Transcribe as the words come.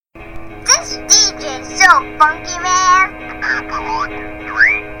This DJ's so funky, man. Prepare for launch in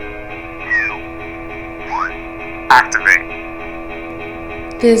 3, 2, 1.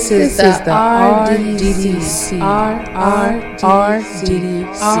 Activate. This is the RDDC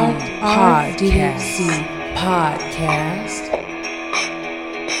podcast.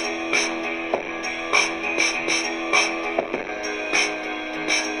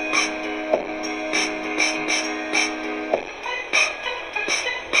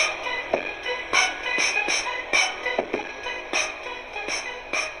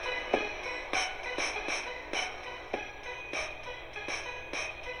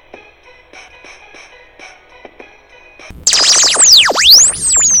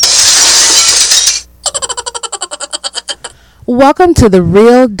 Welcome to the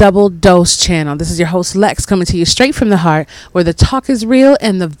Real Double Dose channel. This is your host Lex coming to you straight from the heart, where the talk is real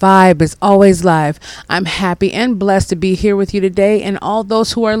and the vibe is always live. I'm happy and blessed to be here with you today, and all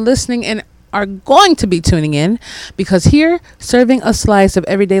those who are listening and are going to be tuning in, because here, serving a slice of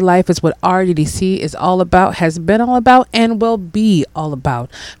everyday life is what RDDC is all about, has been all about, and will be all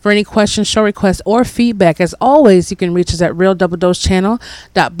about. For any questions, show requests, or feedback, as always, you can reach us at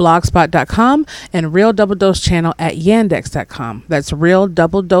realdoubledosechannel.blogspot.com and realdoubledosechannel@yandex.com. That's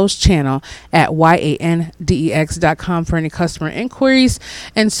realdoubledosechannel@yandex.com for any customer inquiries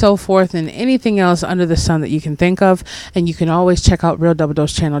and so forth, and anything else under the sun that you can think of. And you can always check out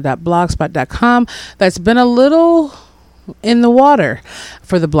realdoubledosechannel.blogspot.com. That's been a little in the water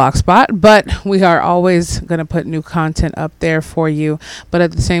for the Blogspot, but we are always going to put new content up there for you. But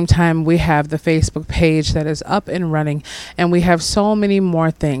at the same time, we have the Facebook page that is up and running, and we have so many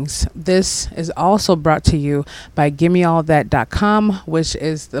more things. This is also brought to you by GimmeAllThat.com, which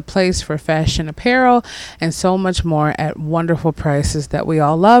is the place for fashion apparel and so much more at wonderful prices that we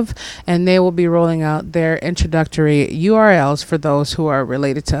all love. And they will be rolling out their introductory URLs for those who are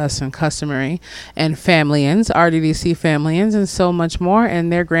related to us and customary and familyans, RDDC familyans, and so much more. And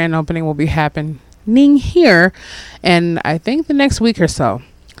their grand opening will be happening here, and I think the next week or so.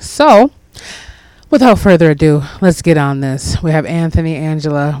 So, without further ado, let's get on this. We have Anthony,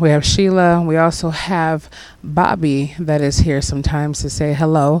 Angela, we have Sheila, we also have Bobby that is here sometimes to say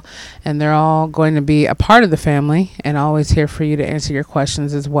hello, and they're all going to be a part of the family and always here for you to answer your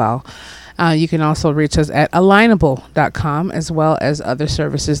questions as well. You can also reach us at alignable.com, as well as other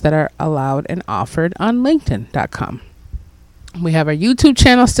services that are allowed and offered on linkedin.com. We have our YouTube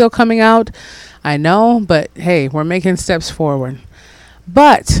channel still coming out, I know, but hey, we're making steps forward.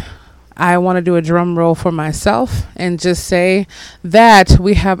 But I want to do a drum roll for myself and just say that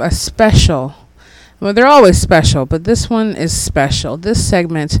we have a special, well, they're always special, but this one is special. This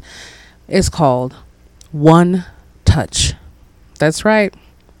segment is called One Touch. That's right,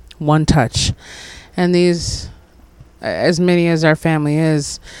 One Touch. And these, as many as our family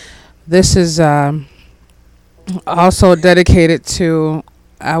is, this is also dedicated to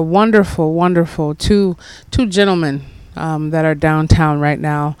a wonderful two gentlemen that are downtown right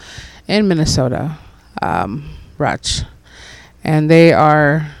now in Minnesota, Rutch. And they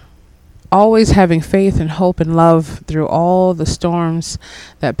are always having faith and hope and love through all the storms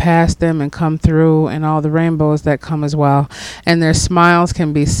that pass them and come through, and all the rainbows that come as well. And their smiles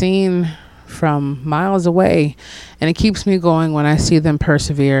can be seen from miles away, and it keeps me going when I see them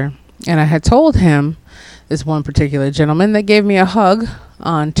persevere. And I had told him, this one particular gentleman that gave me a hug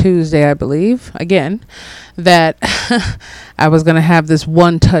on Tuesday, I believe, again, that I was going to have this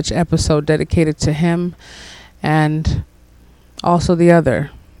One Touch episode dedicated to him, and also the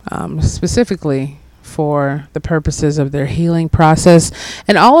other, specifically for the purposes of their healing process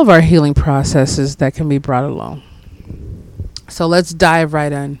and all of our healing processes that can be brought along. So let's dive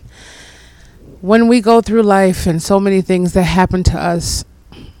right in. When we go through life and so many things that happen to us,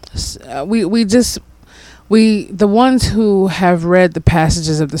 the ones who have read the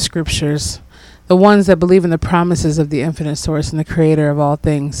passages of the scriptures, the ones that believe in the promises of the infinite source and the creator of all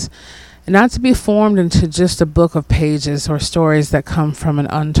things, and not to be formed into just a book of pages or stories that come from an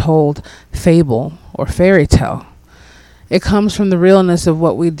untold fable or fairy tale. It comes from the realness of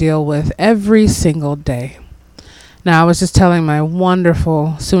what we deal with every single day. Now, I was just telling my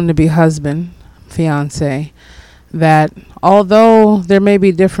wonderful soon-to-be husband, fiance, that although there may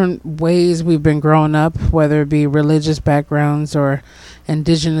be different ways we've been growing up, whether it be religious backgrounds or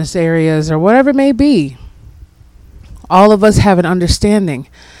indigenous areas or whatever it may be, all of us have an understanding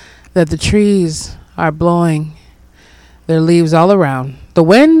that the trees are blowing their leaves all around. The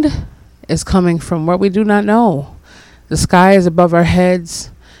wind is coming from where we do not know. The sky is above our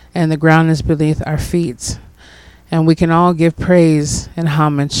heads and the ground is beneath our feet. And we can all give praise and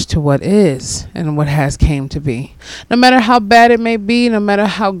homage to what is and what has came to be. No matter how bad it may be, no matter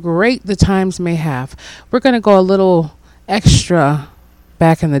how great the times may have, we're going to go a little extra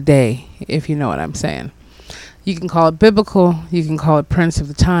back in the day, if you know what I'm saying. You can call it biblical, you can call it Prince of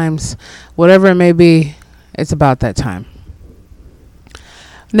the Times, whatever it may be, it's about that time.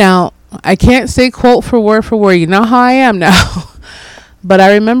 Now, I can't say quote for word, you know how I am now. But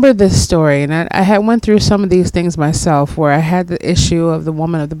I remember this story, and I had went through some of these things myself, where I had the issue of the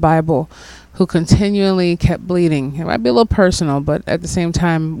woman of the Bible who continually kept bleeding. It might be a little personal, but at the same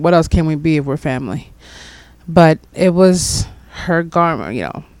time, what else can we be if we're family? But it was her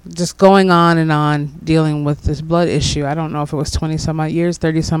garment, just going on and on, dealing with this blood issue. I don't know if it was 20 some odd years,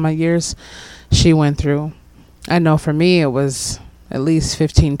 30 some odd years she went through. I know for me it was at least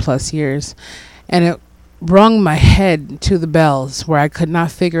 15 plus years. And it rung my head to the bells, where I could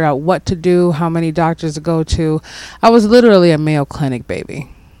not figure out what to do, how many doctors to go to. I was literally a Mayo Clinic baby.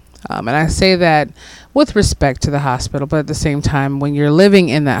 And I say that with respect to the hospital, but at the same time, when you're living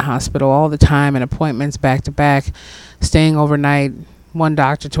in that hospital all the time and appointments back to back, staying overnight, one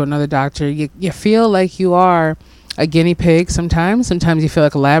doctor to another doctor, you feel like you are a guinea pig sometimes. Sometimes you feel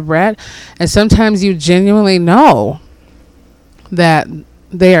like a lab rat. And sometimes you genuinely know that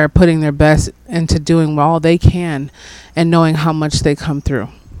they are putting their best into doing all they can and knowing how much they come through.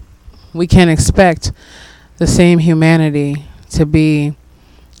 We can't expect the same humanity to be,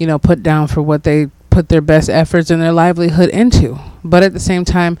 put down for what they put their best efforts and their livelihood into. But at the same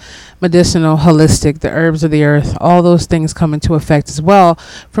time, medicinal, holistic, the herbs of the earth, all those things come into effect as well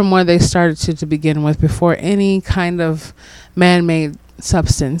from where they started to begin with, before any kind of man-made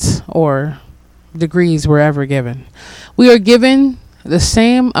substance or degrees were ever given. We are given the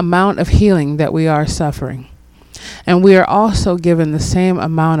same amount of healing that we are suffering. And we are also given the same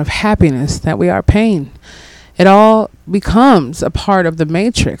amount of happiness that we are pain. It all becomes a part of the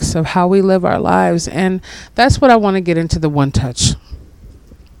matrix of how we live our lives. And that's what I want to get into the one touch.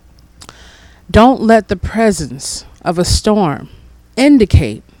 Don't let the presence of a storm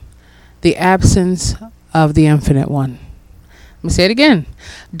indicate the absence of the infinite one. Let me say it again.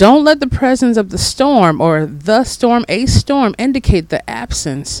 Don't let the presence of the storm or the storm, a storm, indicate the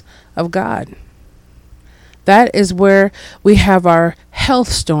absence of God. That is where we have our health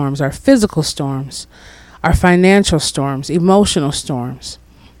storms, our physical storms, our financial storms, emotional storms.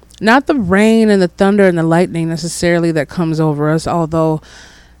 Not the rain and the thunder and the lightning necessarily that comes over us, although,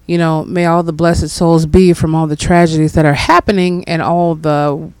 may all the blessed souls be from all the tragedies that are happening and all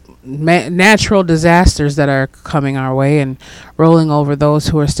the natural disasters that are coming our way and rolling over those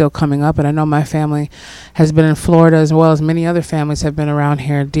who are still coming up. And I know my family has been in Florida, as well as many other families have been around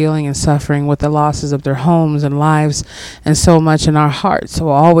here dealing and suffering with the losses of their homes and lives, and so much in our hearts. So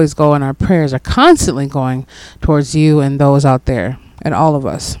we'll always go, and our prayers are constantly going towards you and those out there and all of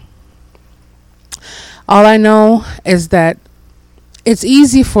us. All I know is that it's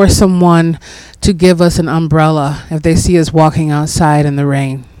easy for someone to give us an umbrella if they see us walking outside in the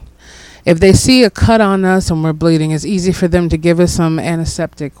rain. If they see a cut on us and we're bleeding, it's easy for them to give us some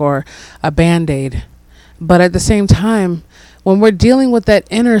antiseptic or a Band-Aid. But at the same time, when we're dealing with that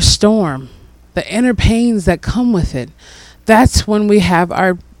inner storm, the inner pains that come with it, that's when we have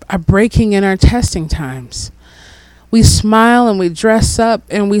our breaking and our testing times. We smile and we dress up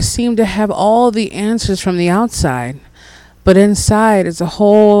and we seem to have all the answers from the outside. But inside, it's a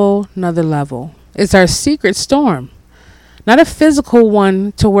whole nother level. It's our secret storm. Not a physical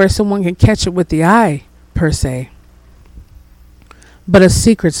one to where someone can catch it with the eye, per se, but a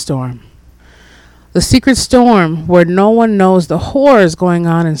secret storm. The secret storm where no one knows the horrors going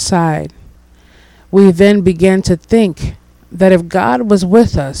on inside. We then begin to think that if God was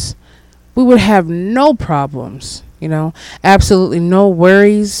with us, we would have no problems, absolutely no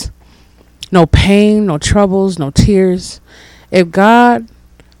worries, no pain, no troubles, no tears. If God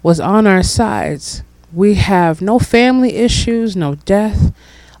was on our sides, we have no family issues, no death.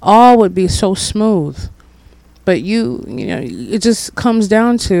 All would be so smooth. But it just comes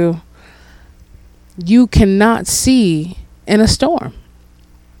down to you cannot see in a storm.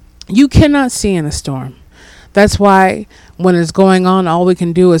 You cannot see in a storm. That's why when it's going on, all we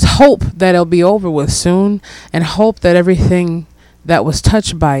can do is hope that it'll be over with soon, and hope that everything that was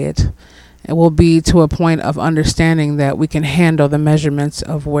touched by it will be to a point of understanding that we can handle the measurements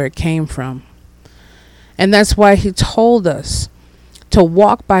of where it came from. And that's why he told us to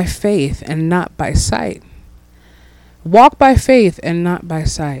walk by faith and not by sight. Walk by faith and not by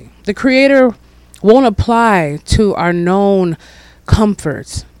sight. The Creator won't apply to our known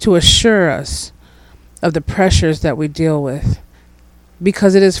comforts to assure us of the pressures that we deal with,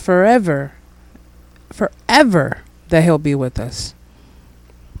 because it is forever forever that he'll be with us.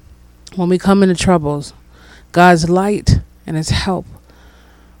 When we come into troubles, God's light and his help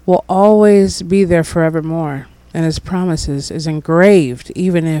will always be there forevermore. And his promises is engraved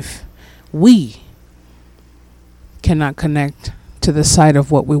even if we cannot connect to the sight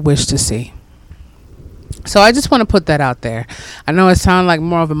of what we wish to see. So I just want to put that out there. I know it sounded like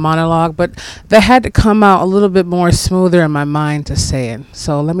more of a monologue, but that had to come out a little bit more smoother in my mind to say it.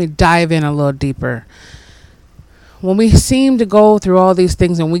 So let me dive in a little deeper. When we seem to go through all these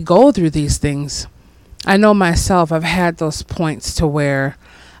things, and we go through these things, I know myself, I've had those points to where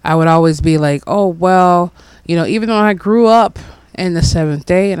I would always be like, oh, well, even though I grew up in the seventh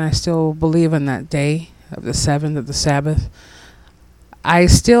day and I still believe in that day of the seventh of the Sabbath, I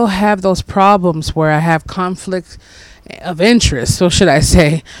still have those problems where I have conflict of interest, so should I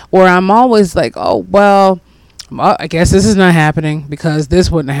say, where I'm always like, oh, well, I guess this is not happening because this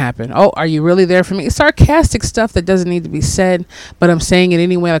wouldn't happen. Oh, are you really there for me? It's sarcastic stuff that doesn't need to be said, but I'm saying it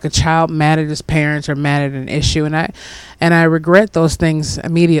anyway, like a child mad at his parents or mad at an issue, and I regret those things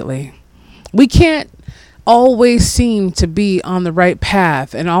immediately. We can't always seem to be on the right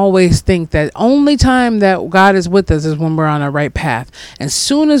path and always think that only time that God is with us is when we're on a right path. As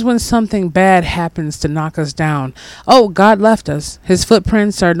soon as when something bad happens to knock us down, oh, God left us. His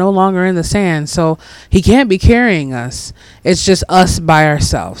footprints are no longer in the sand, so he can't be carrying us. It's just us by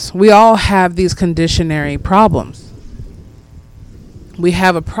ourselves. We all have these conditionary problems. We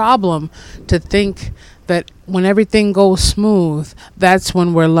have a problem to think that when everything goes smooth, that's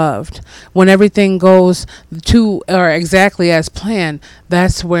when we're loved. When everything goes to or exactly as planned,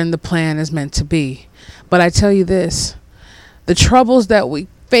 that's when the plan is meant to be. But I tell you this, the troubles that we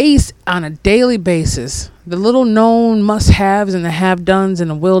face on a daily basis, the little known must-haves and the have-dones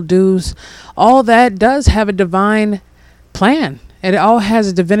and the will-dos, all that does have a divine plan. And it all has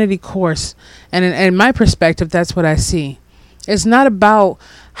a divinity course. And in my perspective, that's what I see. It's not about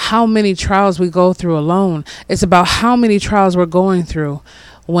how many trials we go through alone. It's about how many trials we're going through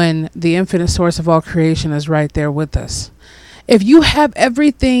when the infinite source of all creation is right there with us. If you have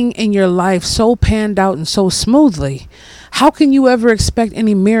everything in your life so panned out and so smoothly, how can you ever expect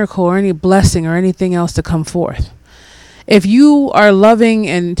any miracle or any blessing or anything else to come forth? If you are loving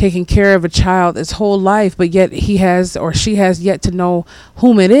and taking care of a child its whole life, but yet he has or she has yet to know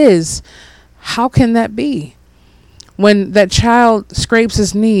whom it is, how can that be? When that child scrapes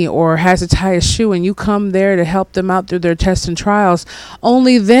his knee or has to tie his shoe and you come there to help them out through their tests and trials,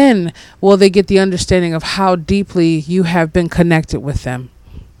 only then will they get the understanding of how deeply you have been connected with them.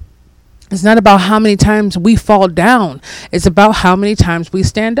 It's not about how many times we fall down. It's about how many times we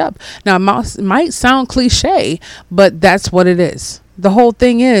stand up. Now, it might sound cliche, but that's what it is. The whole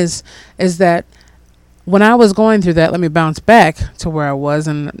thing is that when I was going through that, let me bounce back to where I was,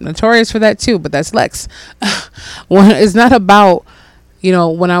 and notorious for that too, but that's Lex. It's not about,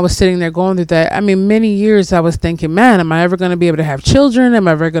 when I was sitting there going through that, many years I was thinking, man, am I ever going to be able to have children? Am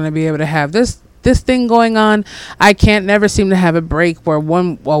I ever going to be able to have this thing going on? I can't never seem to have a break where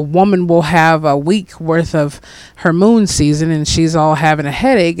a woman will have a week worth of her moon season and she's all having a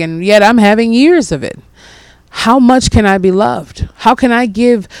headache, and yet I'm having years of it. How much can I be loved? How can I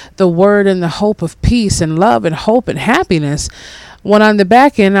give the word and the hope of peace and love and hope and happiness when on the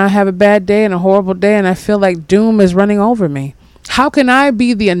back end I have a bad day and a horrible day and I feel like doom is running over me? How can I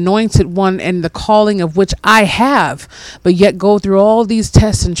be the anointed one and the calling of which I have, but yet go through all these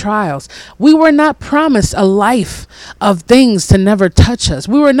tests and trials? We were not promised a life of things to never touch us.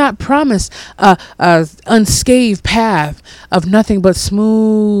 We were not promised a unscathed path of nothing but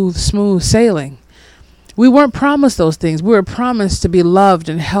smooth sailing. We weren't promised those things. We were promised to be loved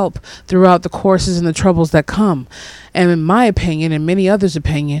and helped throughout the courses and the troubles that come. And in my opinion, and many others'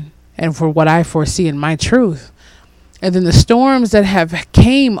 opinion, and for what I foresee in my truth, and then the storms that have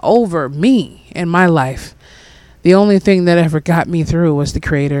came over me in my life, the only thing that ever got me through was the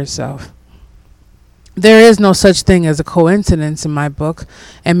Creator itself. There is no such thing as a coincidence in my book,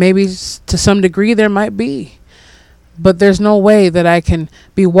 and maybe to some degree there might be. But there's no way that I can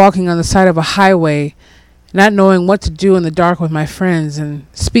be walking on the side of a highway not knowing what to do in the dark with my friends and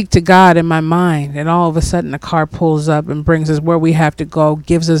speak to God in my mind, and all of a sudden a car pulls up and brings us where we have to go,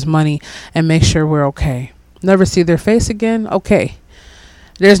 gives us money, and makes sure we're okay. Never see their face again? Okay.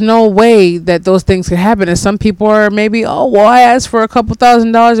 There's no way that those things could happen. And some people are maybe, I asked for a couple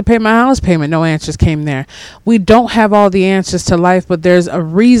 $1,000s to pay my house payment. No answers came there. We don't have all the answers to life, but there's a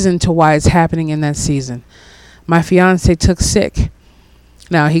reason to why it's happening in that season. My fiance took sick.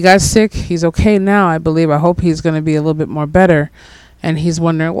 Now, he got sick. He's okay now, I believe. I hope he's going to be a little bit more better. And he's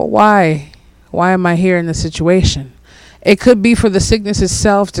wondering, why? Why am I here in this situation? It could be for the sickness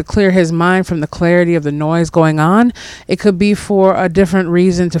itself to clear his mind from the clarity of the noise going on. It could be for a different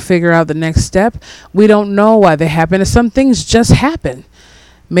reason to figure out the next step. We don't know why they happen. And some things just happen.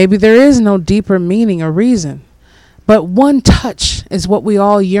 Maybe there is no deeper meaning or reason. But one touch is what we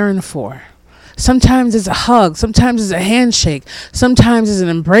all yearn for. Sometimes it's a hug. Sometimes it's a handshake. Sometimes it's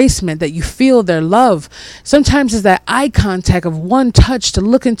an embracement that you feel their love. Sometimes it's that eye contact of one touch to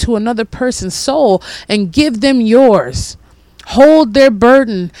look into another person's soul and give them yours. Hold their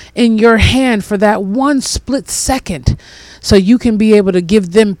burden in your hand for that one split second so you can be able to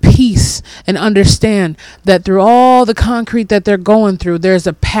give them peace and understand that through all the concrete that they're going through, there's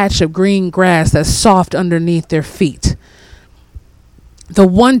a patch of green grass that's soft underneath their feet. The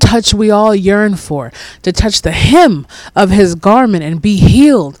one touch we all yearn for, to touch the hem of his garment and be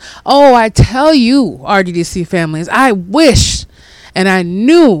healed. Oh, I tell you, RDDC families, I wish and I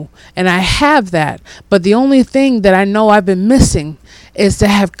knew and I have that. But the only thing that I know I've been missing is to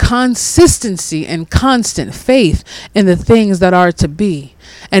have consistency and constant faith in the things that are to be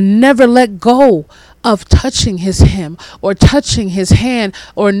and never let go of touching his hem or touching his hand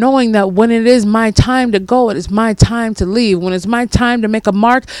or knowing that when it is my time to go, it is my time to leave. When it's my time to make a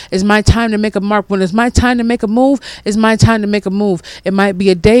mark, it's my time to make a mark. When it's my time to make a move, it's my time to make a move. It might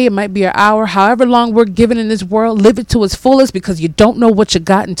be a day, it might be an hour, however long we're given in this world, live it to its fullest because you don't know what you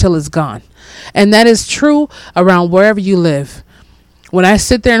got until it's gone. And that is true around wherever you live. When I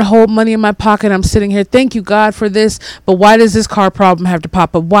sit there and hold money in my pocket, I'm sitting here, thank you, God, for this. But why does this car problem have to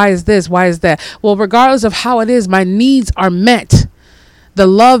pop up? Why is this? Why is that? Well, regardless of how it is, my needs are met. The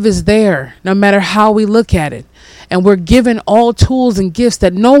love is there, no matter how we look at it. And we're given all tools and gifts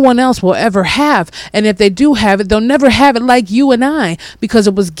that no one else will ever have. And if they do have it, they'll never have it like you and I, because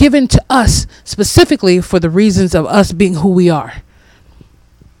it was given to us specifically for the reasons of us being who we are.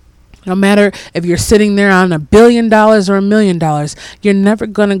 No matter if you're sitting there on $1 billion or $1 million, you're never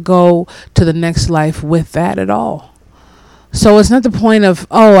going to go to the next life with that at all. So it's not the point of,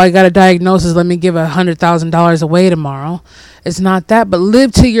 oh, I got a diagnosis, let me give $100,000 away tomorrow. It's not that, but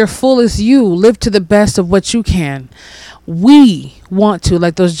live to your fullest you. Live to the best of what you can. We want to,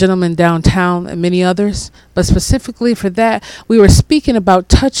 like those gentlemen downtown and many others, but specifically for that, we were speaking about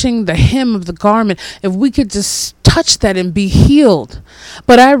touching the hem of the garment. If we could just touch that and be healed.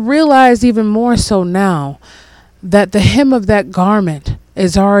 But I realize even more so now that the hem of that garment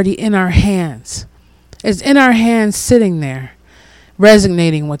is already in our hands. It's in our hands sitting there,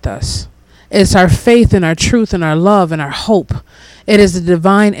 resonating with us. It's our faith and our truth and our love and our hope. It is the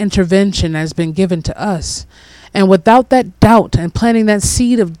divine intervention that has been given to us. And without that doubt and planting that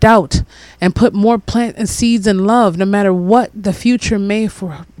seed of doubt and put more plant and seeds in love, no matter what the future may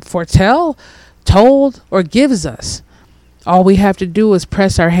foretell, told, or gives us, all we have to do is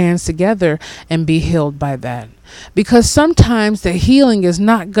press our hands together and be healed by that. Because sometimes the healing is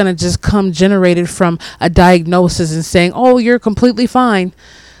not going to just come generated from a diagnosis and saying, oh, you're completely fine.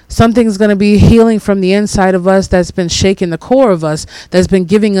 Something's going to be healing from the inside of us that's been shaking the core of us, that's been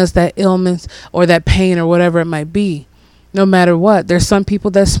giving us that ailment or that pain or whatever it might be. No matter what. There's some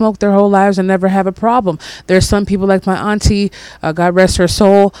people that smoke their whole lives and never have a problem. There's some people like my auntie, God rest her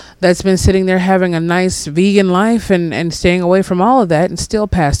soul, that's been sitting there having a nice vegan life and staying away from all of that and still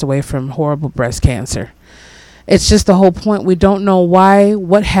passed away from horrible breast cancer. It's just the whole point. We don't know why,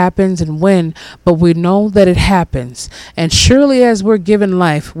 what happens and when, but we know that it happens. And surely as we're given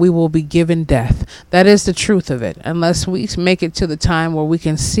life, we will be given death. That is the truth of it. Unless we make it to the time where we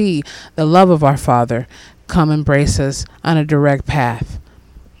can see the love of our Father come embrace us on a direct path.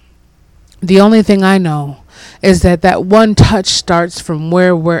 The only thing I know is that one touch starts from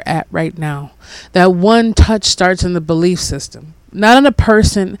where we're at right now. That one touch starts in the belief system. Not in a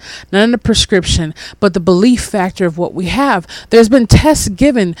person, not in a prescription, but the belief factor of what we have. There's been tests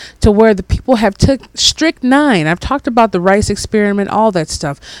given to where the people have took strychnine. I've talked about the rice experiment, all that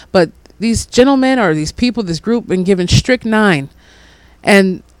stuff. But these gentlemen or these people, this group, been given strychnine.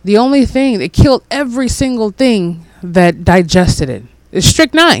 And the only thing that killed every single thing that digested it is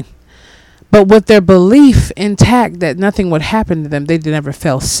strychnine. But with their belief intact that nothing would happen to them, they never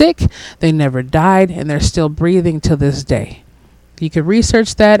fell sick, they never died, and they're still breathing to this day. You could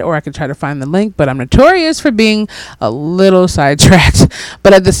research that, or I could try to find the link, but I'm notorious for being a little sidetracked.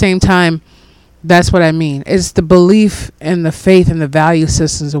 But at the same time, that's what I mean. It's the belief and the faith and the value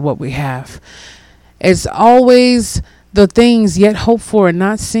systems of what we have. It's always the things yet hoped for and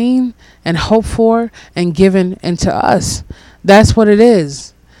not seen, and hoped for and given into us. That's what it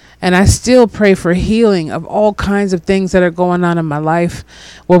is. And I still pray for healing of all kinds of things that are going on in my life,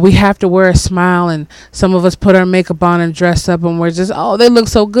 where we have to wear a smile, and some of us put our makeup on and dress up, and we're just, oh, they look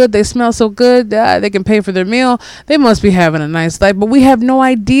so good, they smell so good, they can pay for their meal, they must be having a nice life. But we have no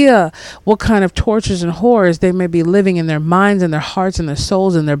idea what kind of tortures and horrors they may be living in their minds and their hearts and their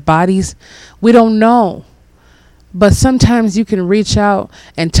souls and their bodies. We don't know. But sometimes you can reach out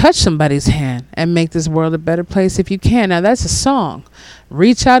and touch somebody's hand and make this world a better place if you can. Now, that's a song.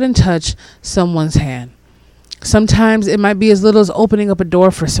 Reach out and touch someone's hand. Sometimes it might be as little as opening up a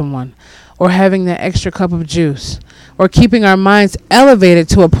door for someone, or having that extra cup of juice, or keeping our minds elevated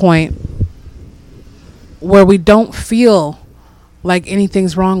to a point where we don't feel like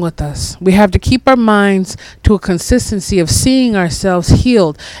anything's wrong with us. We have to keep our minds to a consistency of seeing ourselves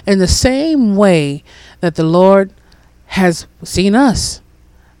healed in the same way that the Lord has seen us.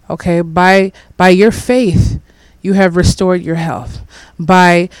 Okay, by your faith, you have restored your health.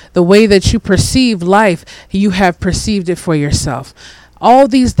 By the way that you perceive life, you have perceived it for yourself. All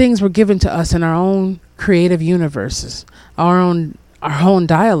these things were given to us in our own creative universes, our own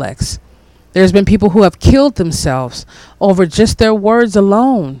dialects. There's been people who have killed themselves over just their words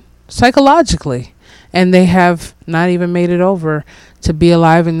alone, psychologically, and they have not even made it over to be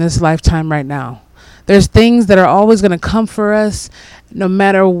alive in this lifetime right now. There's things that are always going to come for us, no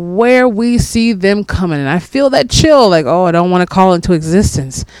matter where we see them coming. And I feel that chill, like, oh, I don't want to call into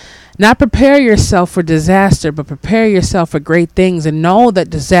existence. Not prepare yourself for disaster, but prepare yourself for great things, and know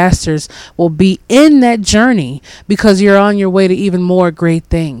that disasters will be in that journey because you're on your way to even more great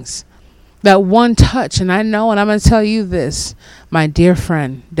things. That one touch, and I know, and I'm going to tell you this, my dear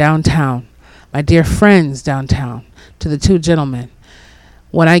friend downtown, my dear friends downtown, to the two gentlemen,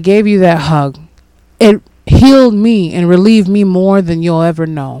 when I gave you that hug, it healed me and relieved me more than you'll ever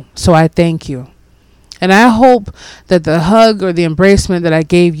know. So I thank you. And I hope that the hug or the embracement that I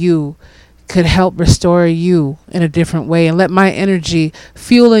gave you could help restore you in a different way, and let my energy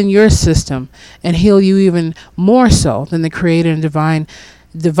fuel in your system and heal you even more so than the creator and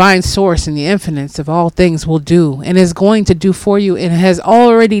divine source and the infinites of all things will do and is going to do for you, and has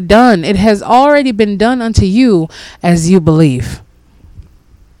already done. It has already been done unto you as you believe.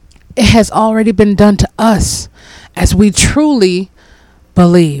 It has already been done to us as we truly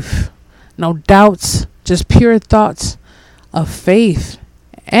believe. No doubts, just pure thoughts of faith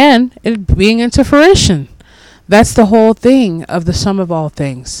and it being into fruition. That's the whole thing of the sum of all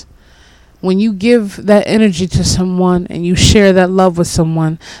things. When you give that energy to someone and you share that love with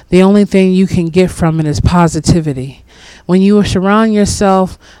someone, the only thing you can get from it is positivity. When you surround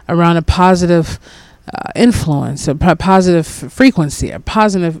yourself around a positive influence, a positive frequency, a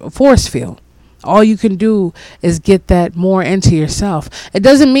positive force field, all you can do is get that more into yourself. It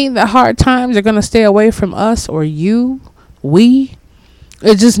doesn't mean that hard times are going to stay away from us or you, we.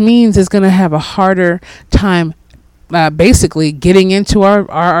 It just means it's going to have a harder time basically getting into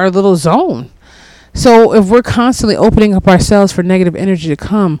our little zone. So if we're constantly opening up ourselves for negative energy to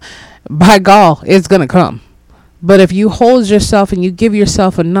come, by gall, it's going to come. But if you hold yourself and you give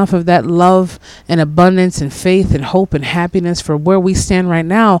yourself enough of that love and abundance and faith and hope and happiness for where we stand right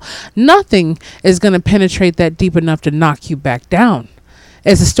now, nothing is going to penetrate that deep enough to knock you back down.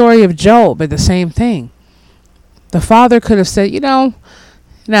 It's the story of Job, but the same thing. The father could have said, no,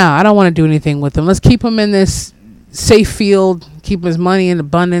 I don't want to do anything with him. Let's keep him in this safe field, keep his money in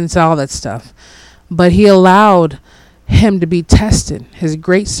abundance, all that stuff. But he allowed him to be tested, his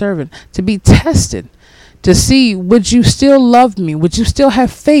great servant, to be tested. To see, would you still love me? Would you still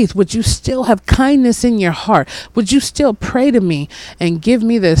have faith? Would you still have kindness in your heart? Would you still pray to me and give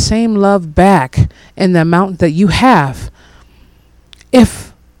me the same love back in the amount that you have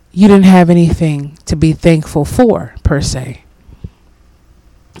if you didn't have anything to be thankful for, per se?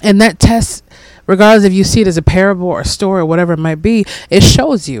 And that test, regardless if you see it as a parable or a story or whatever it might be, it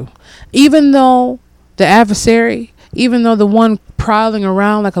shows you. Even though the adversary, even though the one prowling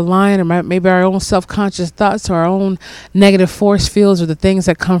around like a lion, or maybe our own self-conscious thoughts or our own negative force fields or the things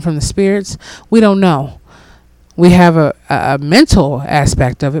that come from the spirits, we don't know. We have a mental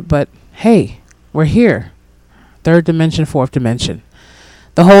aspect of it, but hey, we're here. Third dimension, fourth dimension.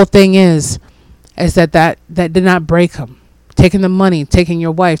 The whole thing is that did not break him. Taking the money, taking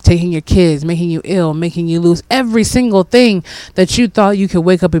your wife, taking your kids, making you ill, making you lose every single thing that you thought you could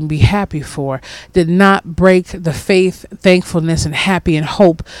wake up and be happy for, did not break the faith, thankfulness, and happy and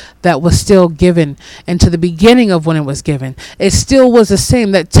hope that was still given. And to the beginning of when it was given, it still was the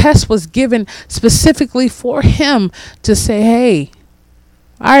same. That test was given specifically for him to say, hey,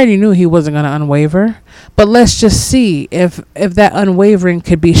 I already knew he wasn't going to unwaver, but let's just see if that unwavering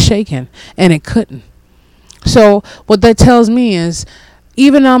could be shaken. And it couldn't. So what that tells me is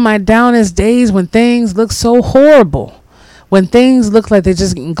Even on my downest days when things look so horrible, when things look like they're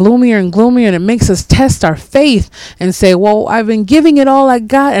just getting gloomier and gloomier, and it makes us test our faith and say, well, I've been giving it all I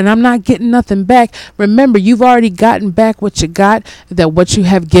got and I'm not getting nothing back. Remember, you've already gotten back what you got, that what you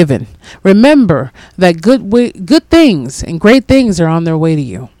have given. Remember that good things and great things are on their way to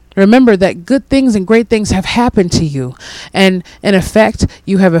you. Remember that good things and great things have happened to you. And in effect,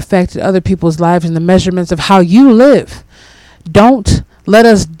 you have affected other people's lives in the measurements of how you live. Don't let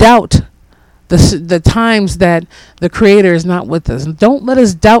us doubt the times that the Creator is not with us. Don't let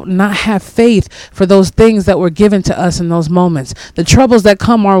us doubt and not have faith for those things that were given to us in those moments. The troubles that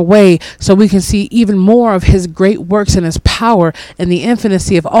come our way, so we can see even more of His great works and His power and the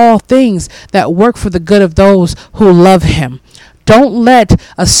infinity of all things that work for the good of those who love Him. Don't let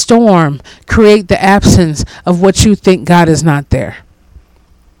a storm create the absence of what you think God is not there.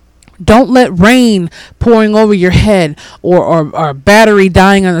 Don't let rain pouring over your head or a battery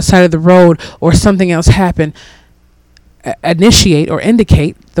dying on the side of the road or something else happen initiate or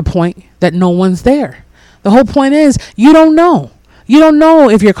indicate the point that no one's there. The whole point is you don't know. You don't know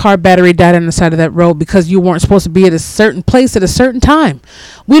if your car battery died on the side of that road because you weren't supposed to be at a certain place at a certain time.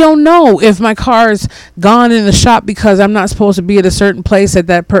 We don't know if my car's gone in the shop because I'm not supposed to be at a certain place at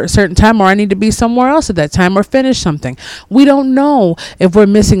that certain time, or I need to be somewhere else at that time or finish something. We don't know if we're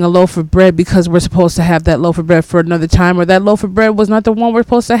missing a loaf of bread because we're supposed to have that loaf of bread for another time, or that loaf of bread was not the one we're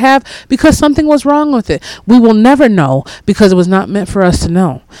supposed to have because something was wrong with it. We will never know because it was not meant for us to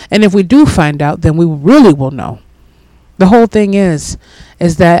know. And if we do find out, then we really will know. The whole thing is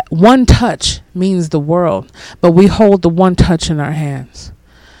that one touch means the world, but we hold the one touch in our hands.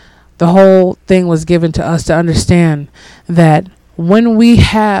 The whole thing was given to us to understand that when we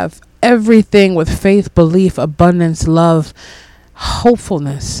have everything with faith, belief, abundance, love,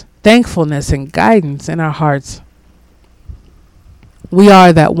 hopefulness, thankfulness, and guidance in our hearts, we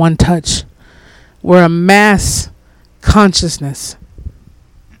are that one touch. We're a mass consciousness,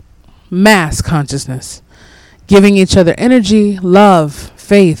 giving each other energy, love,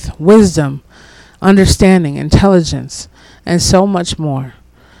 faith, wisdom, understanding, intelligence, and so much more,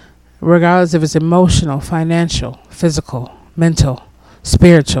 regardless if it's emotional, financial, physical, mental,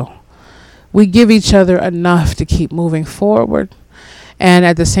 spiritual. We give each other enough to keep moving forward, and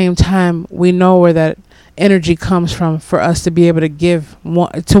at the same time, we know where that energy comes from for us to be able to give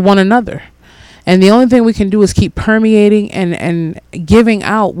to one another. And the only thing we can do is keep permeating and giving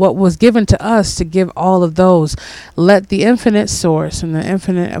out what was given to us to give all of those. Let the infinite source and the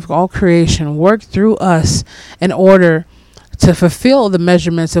infinite of all creation work through us in order to fulfill the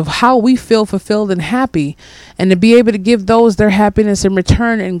measurements of how we feel fulfilled and happy, and to be able to give those their happiness in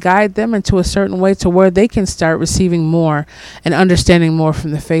return and guide them into a certain way to where they can start receiving more and understanding more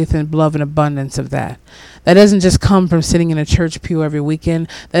from the faith and love and abundance of that. That doesn't just come from sitting in a church pew every weekend.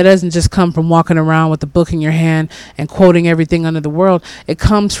 That doesn't just come from walking around with a book in your hand and quoting everything under the world. It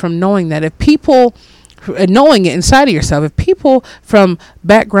comes from knowing that if people, knowing it inside of yourself, if people from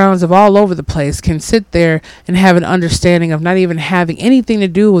backgrounds of all over the place can sit there and have an understanding of not even having anything to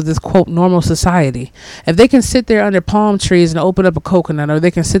do with this quote normal society, if they can sit there under palm trees and open up a coconut, or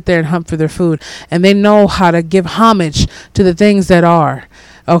they can sit there and hunt for their food, and they know how to give homage to the things that are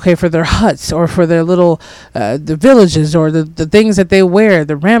okay for their huts or for their little the villages, or the things that they wear,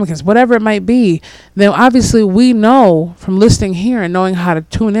 the ramekins, whatever it might be, then obviously we know from listening here and knowing how to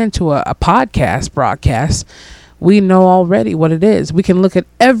tune into a podcast broadcast, we know already what it is. We can look at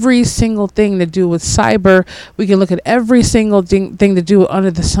every single thing to do with cyber. We can look at every single thing to do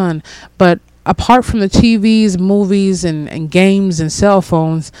under the sun. But apart from the TVs, movies, and games and cell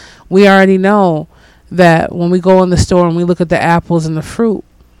phones, we already know that when we go in the store and we look at the apples and the fruit,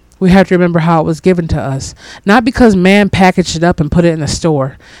 we have to remember how it was given to us. Not because man packaged it up and put it in the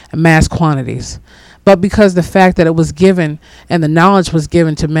store in mass quantities, but because the fact that it was given and the knowledge was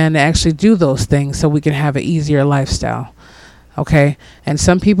given to man to actually do those things so we can have an easier lifestyle. Okay? And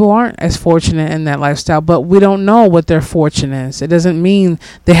some people aren't as fortunate in that lifestyle, but we don't know what their fortune is. It doesn't mean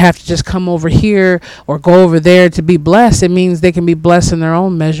they have to just come over here or go over there to be blessed. It means they can be blessed in their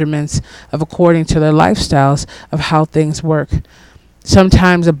own measurements of according to their lifestyles of how things work.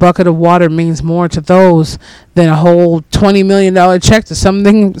 Sometimes a bucket of water means more to those than a whole $20 million check to some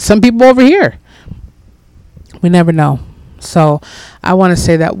people over here. We never know. So I want to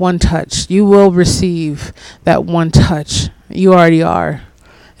say that one touch, you will receive that one touch. You already are,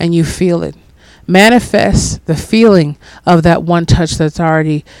 and you feel it. Manifest the feeling of that one touch that's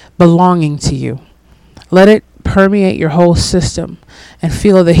already belonging to you. Let it permeate your whole system and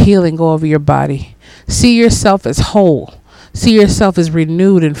feel the healing go over your body. See yourself as whole. See yourself as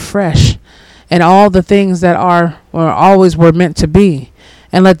renewed and fresh, and all the things that are or always were meant to be.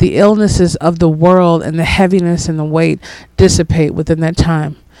 and let the illnesses of the world and the heaviness and the weight dissipate within that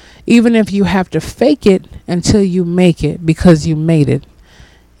time. Even if you have to fake it until you make it, because you made it,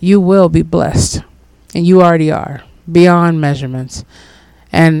 you will be blessed. And you already are, beyond measurements.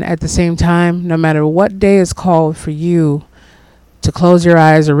 And at the same time, no matter what day is called for you to close your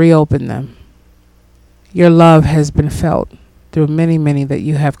eyes or reopen them, your love has been felt through many, many that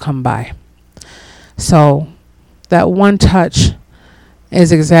you have come by. So that one touch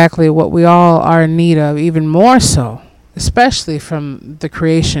is exactly what we all are in need of, even more so, especially from the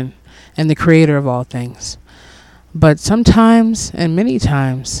creation and the creator of all things. But sometimes, and many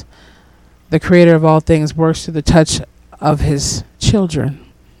times, the creator of all things works through the touch of his children.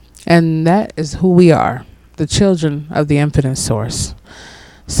 And that is who we are, the children of the infinite source.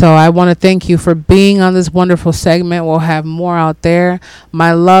 So I want to thank you for being on this wonderful segment. We'll have more out there.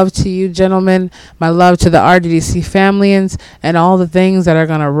 My love to you, gentlemen. My love to the RDDC familians and all the things that are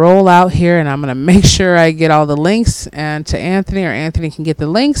going to roll out here. And I'm going to make sure I get all the links and to Anthony, or Anthony can get the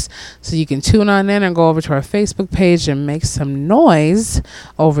links so you can tune on in and go over to our Facebook page and make some noise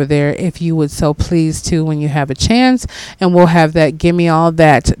over there if you would so please to when you have a chance. And we'll have that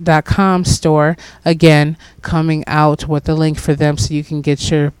GimmeAllThat.com store again coming out with the link for them so you can get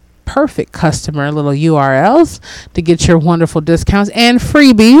your perfect customer little URLs to get your wonderful discounts and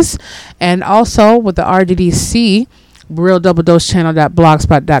freebies. And also with the RDDC,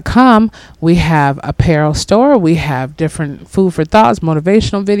 realdoubledosechannel.blogspot.com, we have apparel store. We have different food for thoughts,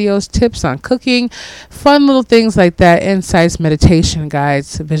 motivational videos, tips on cooking, fun little things like that, insights, meditation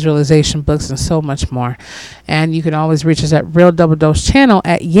guides, visualization books, and so much more. And you can always reach us at Real Double Dose Channel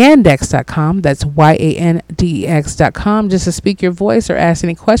at yandex.com. That's YANDEX.com, just to speak your voice or ask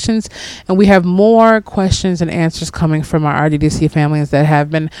any questions. And we have more questions and answers coming from our RDDC families that have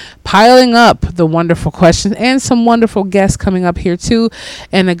been piling up the wonderful questions, and some wonderful guests coming up here too.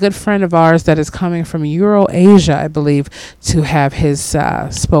 And a good friend of ours that is coming from Eurasia, I believe, to have his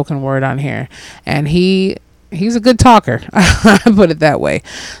spoken word on here. And he's a good talker. I put it that way.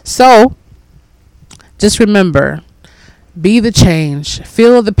 So just remember, be the change,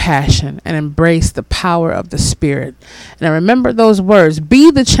 feel the passion, and embrace the power of the spirit. And I remember those words,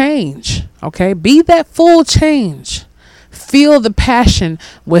 be the change, okay? Be that full change. Feel the passion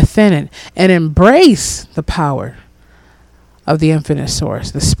within it and embrace the power of the infinite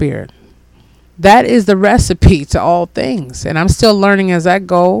source, the spirit. That is the recipe to all things. And I'm still learning as I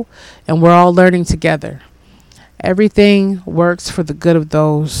go, and we're all learning together. Everything works for the good of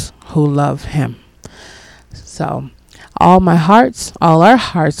those who love him. So all my hearts, all our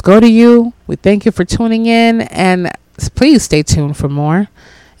hearts go to you. We thank you for tuning in, and please stay tuned for more,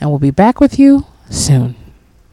 and we'll be back with you soon.